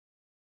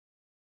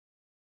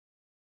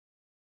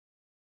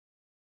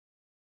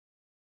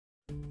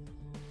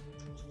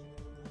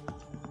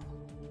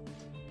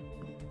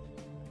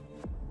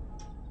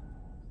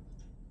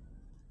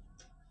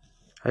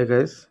Hi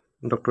guys,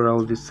 Dr.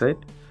 Rahul this side.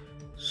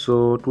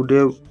 So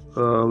today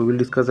we will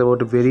discuss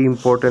about a very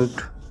important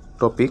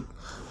topic.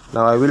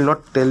 Now I will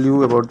not tell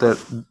you about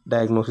the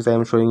diagnosis. I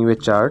am showing you a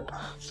chart.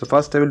 So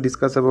first I will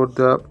discuss about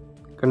the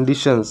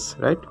conditions,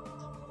 right,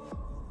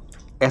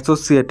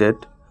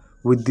 associated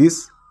with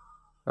this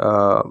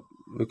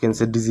you can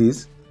say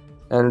disease,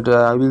 and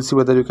I will see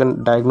whether you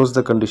can diagnose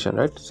the condition,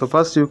 right. So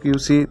first you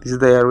see this is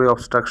the airway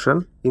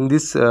obstruction. In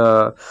this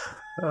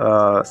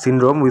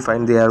syndrome we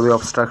find the airway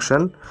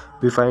obstruction,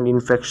 we find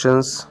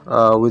infections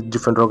with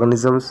different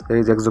organisms, there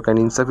is exocrine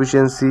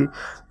insufficiency,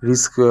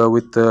 risk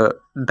with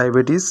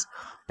diabetes,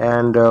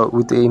 and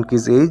with the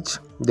increased age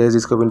there is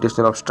risk of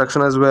intestinal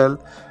obstruction as well.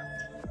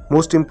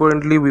 Most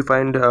importantly, we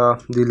find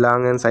the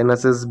lung and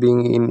sinuses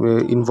being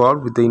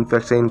involved with the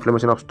infection,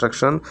 inflammation,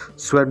 obstruction.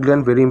 Sweat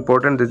gland, very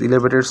important, there's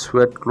elevated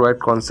sweat chloride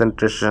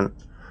concentration,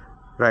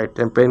 right.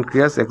 And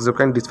pancreas,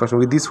 exocrine dysfunction.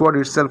 With this word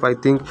itself, I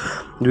think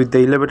with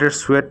the elevated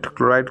sweat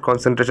chloride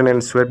concentration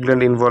and sweat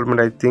gland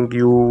involvement, I think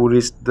you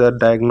reached the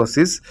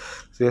diagnosis.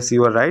 So yes,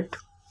 you are right.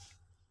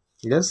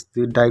 Yes,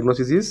 the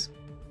diagnosis is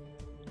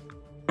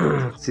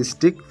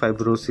cystic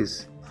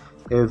fibrosis,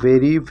 a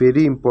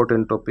very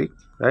important topic,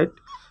 right.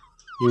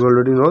 You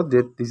already know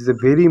that this is a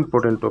very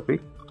important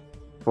topic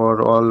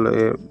for all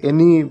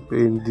any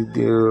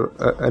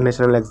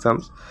national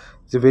exams.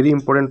 It's a very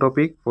important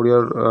topic for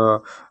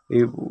your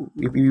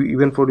if you,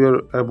 even for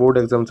your board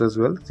exams as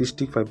well.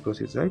 Cystic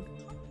fibrosis, right.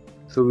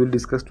 So we'll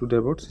discuss today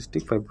about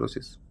cystic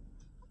fibrosis.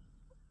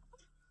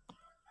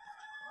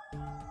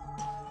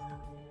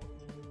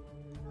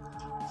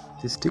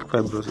 Cystic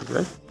fibrosis,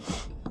 right.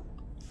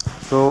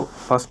 So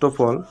first of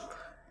all,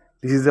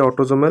 this is the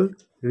autosomal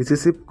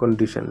recessive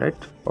condition, right.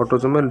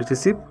 Autosomal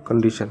recessive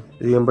condition,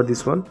 remember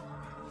this one.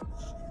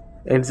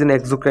 And it's an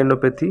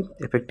exocrinopathy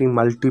affecting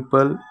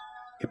multiple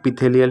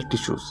epithelial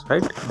tissues,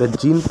 right. The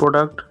gene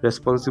product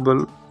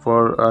responsible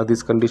for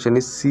this condition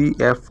is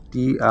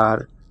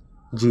CFTR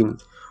gene.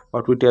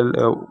 What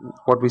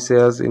we say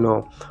as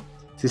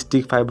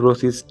cystic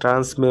fibrosis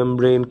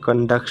transmembrane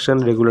conduction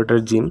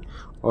regulator gene,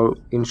 or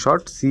in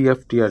short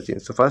CFTR gene.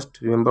 So first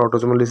remember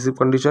autosomal recessive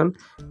condition,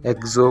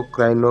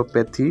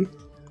 exocrinopathy,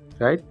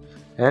 right,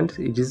 and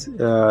it is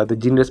the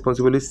gene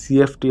responsible is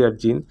CFTR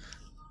gene.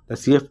 The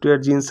CFTR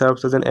gene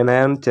serves as an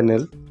anion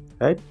channel,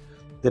 right,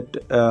 that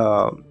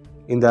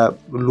in the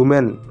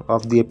lumen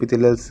of the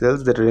epithelial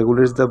cells that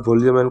regulates the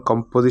volume and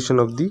composition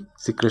of the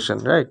secretion,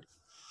 right.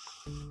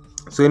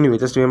 So anyway,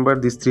 just remember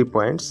these 3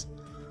 points.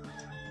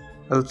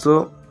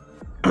 Also,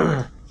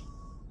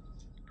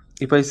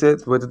 if I say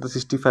whether the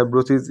cystic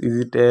fibrosis is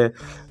it a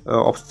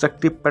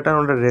obstructive pattern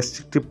or a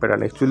restrictive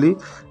pattern, actually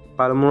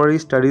pulmonary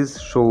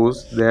studies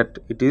shows that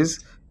it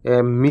is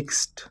a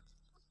mixed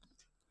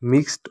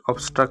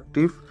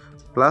obstructive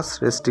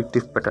plus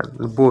restrictive pattern,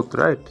 both,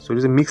 right. So it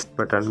is a mixed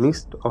pattern,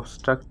 mixed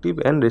obstructive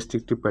and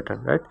restrictive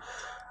pattern, right.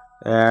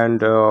 And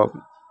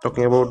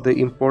talking about the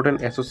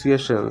important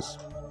associations,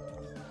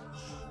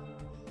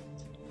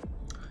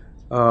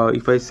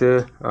 if I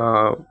say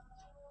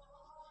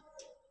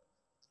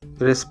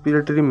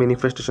respiratory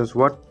manifestations,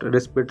 what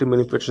respiratory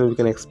manifestations we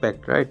can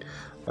expect, right.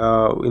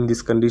 In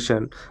this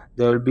condition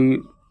there will be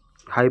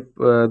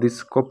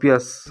this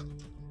copious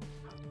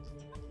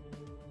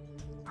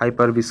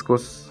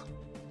hyperviscous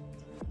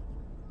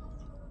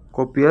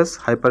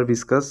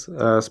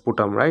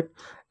sputum, right.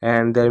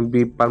 And there will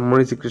be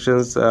pulmonary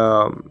secretions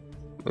are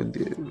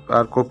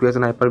copious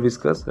and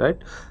hyperviscous, right.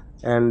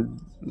 And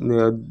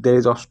there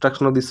is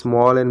obstruction of the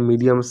small and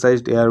medium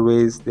sized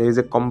airways. There is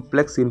a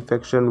complex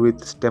infection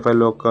with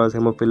staphylococcus,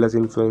 haemophilus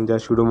influenza,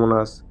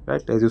 pseudomonas,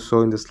 right, as you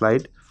saw in the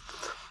slide.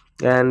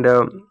 And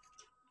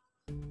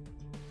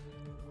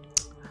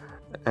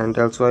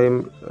also I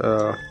am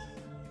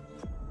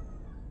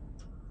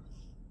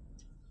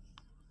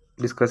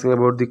discussing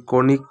about the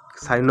chronic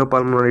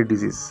sinopulmonary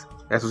disease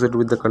associated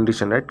with the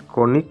condition, right.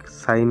 Chronic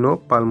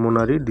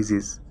sinopulmonary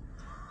disease,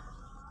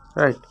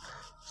 right.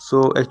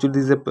 So actually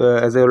this is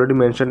as I already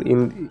mentioned,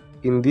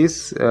 in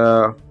this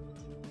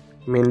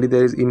mainly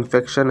there is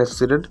infection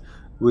associated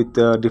with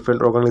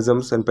different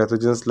organisms and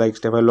pathogens like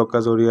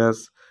staphylococcus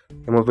aureus,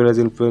 haemophilus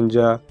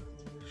influenza,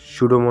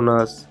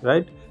 pseudomonas,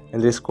 right.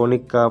 And there is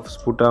chronic cough,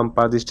 sputum,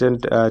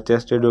 persistent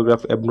chest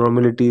radiograph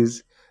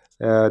abnormalities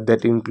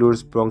that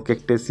includes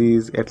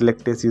bronchiectasis,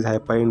 atelectasis,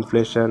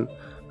 hyperinflation.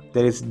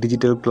 There is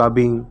digital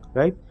clubbing,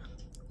 right,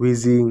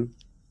 wheezing,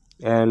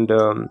 and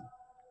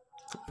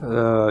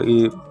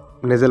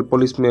nasal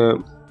polyps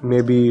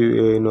may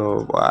be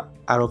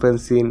are often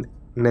seen,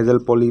 nasal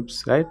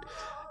polyps, right,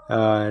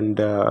 and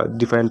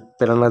different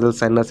paranasal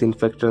sinus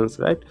infections,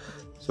 right.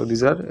 So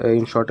these are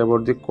in short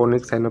about the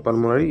chronic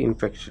sinopulmonary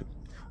infection.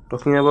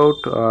 Talking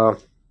about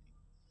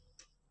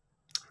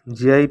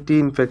GIT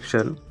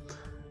infection,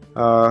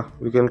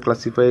 we can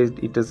classify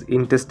it as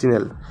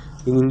intestinal.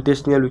 In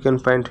intestinal we can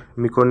find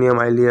meconium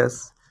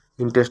ileus,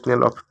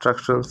 intestinal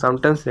obstruction,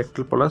 sometimes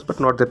rectal polyps, but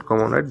not that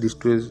common, right. These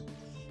two is.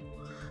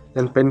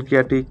 Then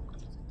pancreatic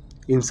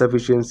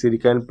insufficiency,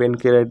 recurrent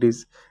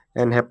pancreatitis,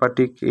 and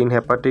hepatic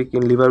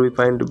in liver we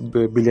find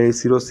biliary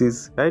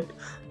cirrhosis, right.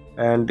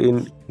 and in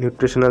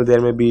nutritional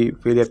there may be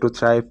failure to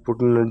thrive,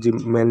 protein energy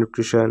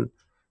malnutrition,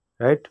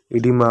 right,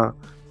 edema,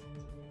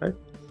 right.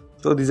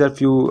 So these are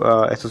few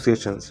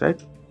associations,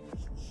 right.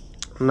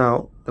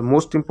 Now the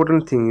most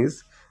important thing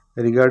is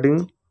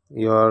regarding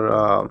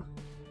your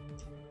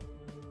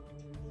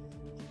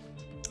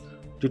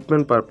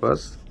treatment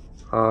purpose.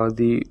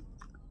 The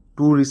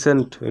two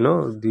recent,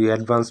 the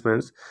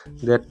advancements,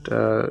 that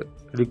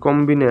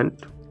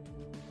recombinant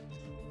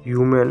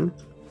human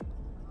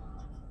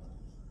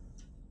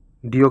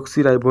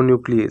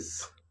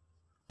deoxyribonuclease,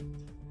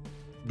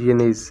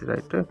 DNase,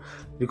 right.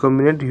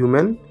 Recombinant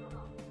human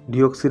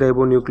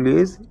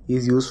deoxyribonuclease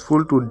is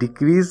useful to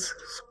decrease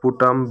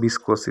sputum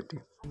viscosity,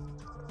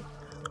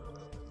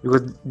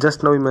 because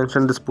just now we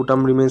mentioned the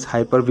sputum remains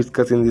hyper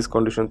viscous in this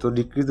condition. So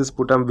decrease the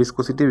sputum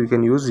viscosity, we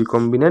can use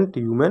recombinant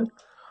human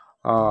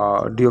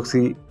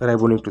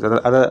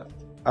deoxyribonuclease.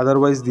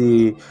 Otherwise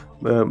the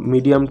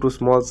medium to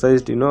small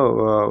sized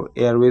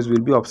airways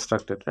will be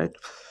obstructed, right.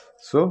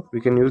 So we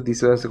can use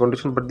this as a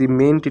condition, but the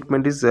main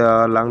treatment is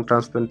lung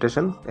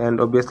transplantation, and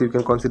obviously you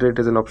can consider it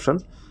as an option,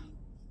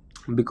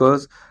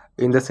 because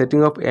in the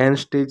setting of end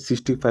stage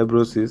cystic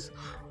fibrosis,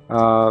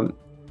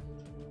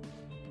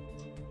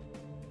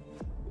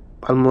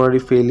 pulmonary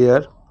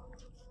failure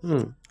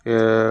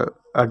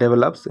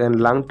develops, and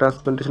lung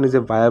transplantation is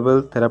a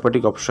viable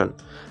therapeutic option,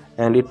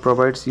 and it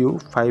provides you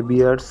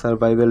 5-year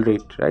survival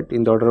rate, right,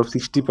 in the order of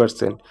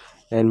 60%,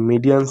 and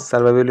median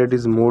survival rate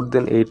is more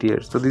than 8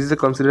 years. So this is a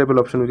considerable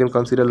option. We can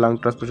consider lung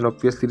transplantation.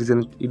 Obviously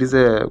it is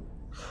a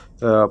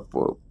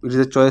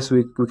choice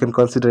we can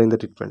consider in the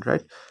treatment,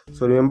 right.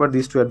 So remember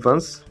these two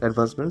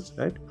advancements,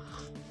 right.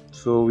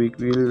 So we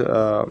will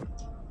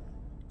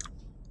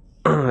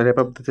wrap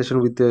up the session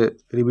with the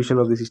revision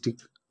of the cystic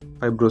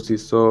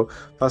fibrosis. So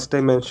first I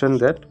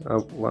mentioned that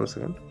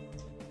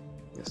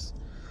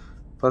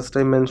first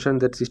I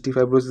mentioned that cystic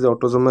fibrosis is an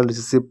autosomal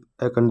recessive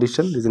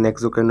condition. This is an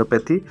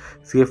exocrinopathy.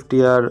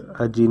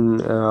 CFTR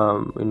gene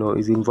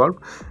is involved,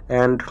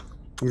 and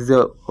this is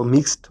a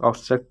mixed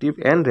obstructive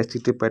and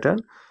restrictive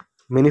pattern.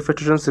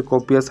 Manifestations: a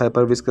copious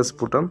hyperviscous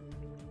sputum,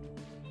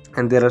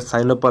 and there are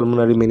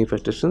cynopulmonary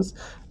manifestations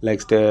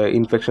like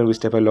infection with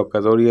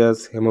Staphylococcus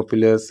aureus,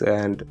 Haemophilus,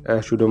 and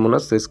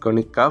Pseudomonas. There is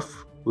chronic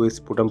cough with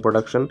sputum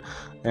production,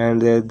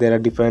 and there are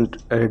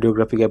different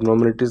radiographic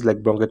abnormalities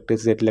like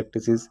bronchiectasis,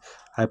 atelectasis,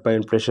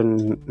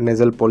 hyperinflation,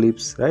 nasal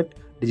polyps, right,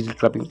 digital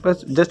clapping.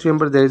 But just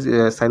remember there is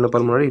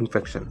cynopulmonary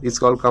infection. This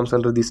all comes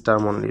under this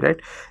term only, right.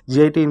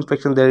 GIT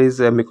infection, there is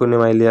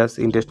meconium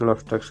intestinal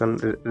obstruction,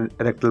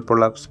 rectal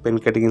prolapse,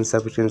 pancreatic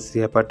insufficiency,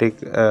 hepatic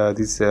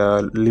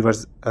liver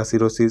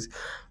cirrhosis.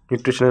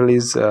 Nutritional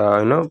is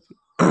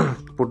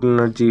protein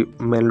energy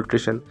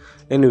malnutrition.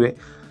 Anyway,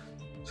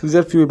 so these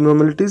are few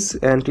abnormalities,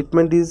 and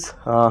treatment is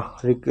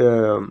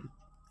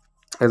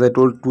as I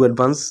told, two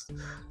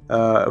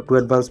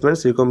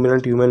advancements: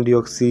 recombinant human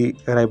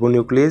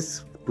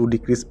deoxyribonuclease to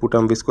decrease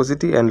sputum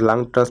viscosity, and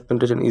lung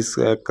transplantation is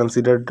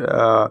considered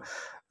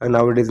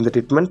nowadays in the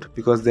treatment,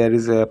 because there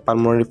is a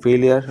pulmonary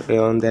failure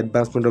on the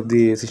advancement of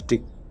the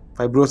cystic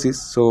fibrosis.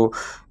 So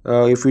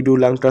if we do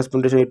lung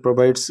transplantation, it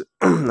provides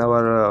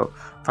our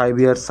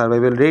 5-year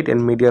survival rate,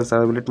 and median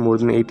survival rate more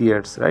than 8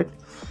 years, right.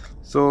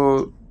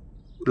 So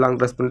lung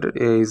transplant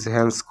is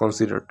hence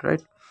considered,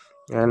 right.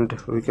 And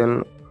we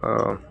can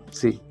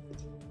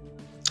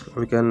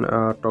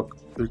talk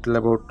a little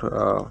about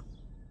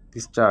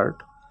this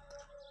chart.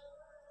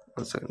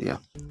 One second. Yeah,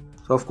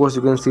 so of course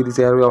you can see this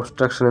airway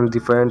obstruction and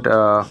different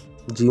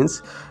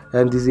genes,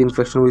 and this is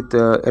infection with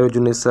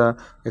aerogenesis,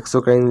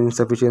 exocrine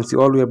insufficiency,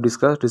 all we have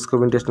discussed.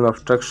 Intestinal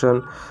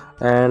obstruction,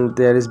 and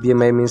there is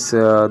BMI, means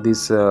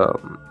this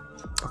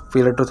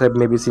failure to thrive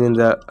may be seen in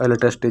the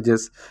later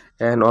stages,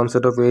 and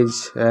onset of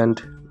age and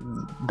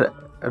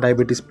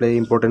diabetes play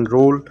important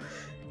role,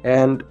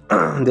 and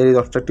there is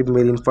obstructive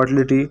male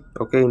infertility.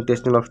 Okay,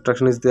 intestinal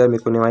obstruction is there,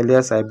 meconium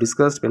ileus I have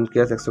discussed,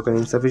 pancreas, exocrine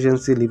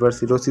insufficiency, liver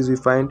cirrhosis we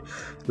find,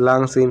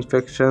 lungs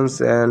infections,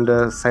 and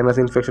sinus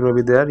infection will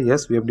be there.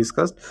 Yes, we have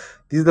discussed.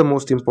 This is the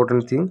most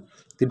important thing.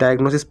 The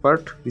diagnosis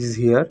part, this is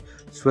here.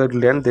 Sweat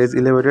gland, there is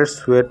elevated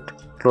sweat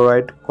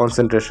chloride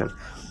concentration.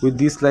 With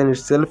this line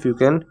itself you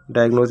can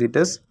diagnose it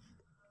as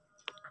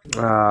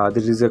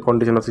this is a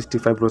condition of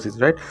cystic fibrosis,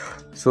 right.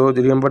 So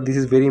remember, this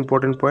is very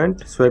important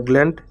point. Sweat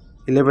gland,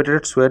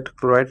 elevated sweat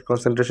chloride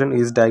concentration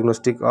is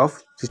diagnostic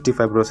of cystic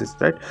fibrosis,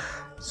 right.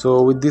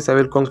 So with this I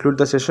will conclude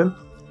the session.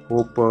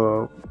 Hope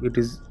it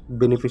is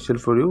beneficial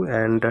for you,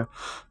 and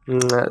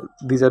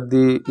these are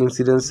the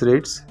incidence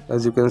rates,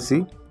 as you can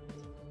see,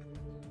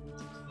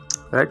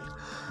 right.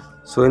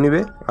 So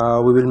anyway,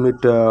 we will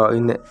meet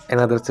in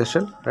another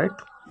session, right.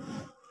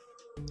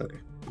 Okay,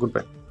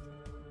 goodbye.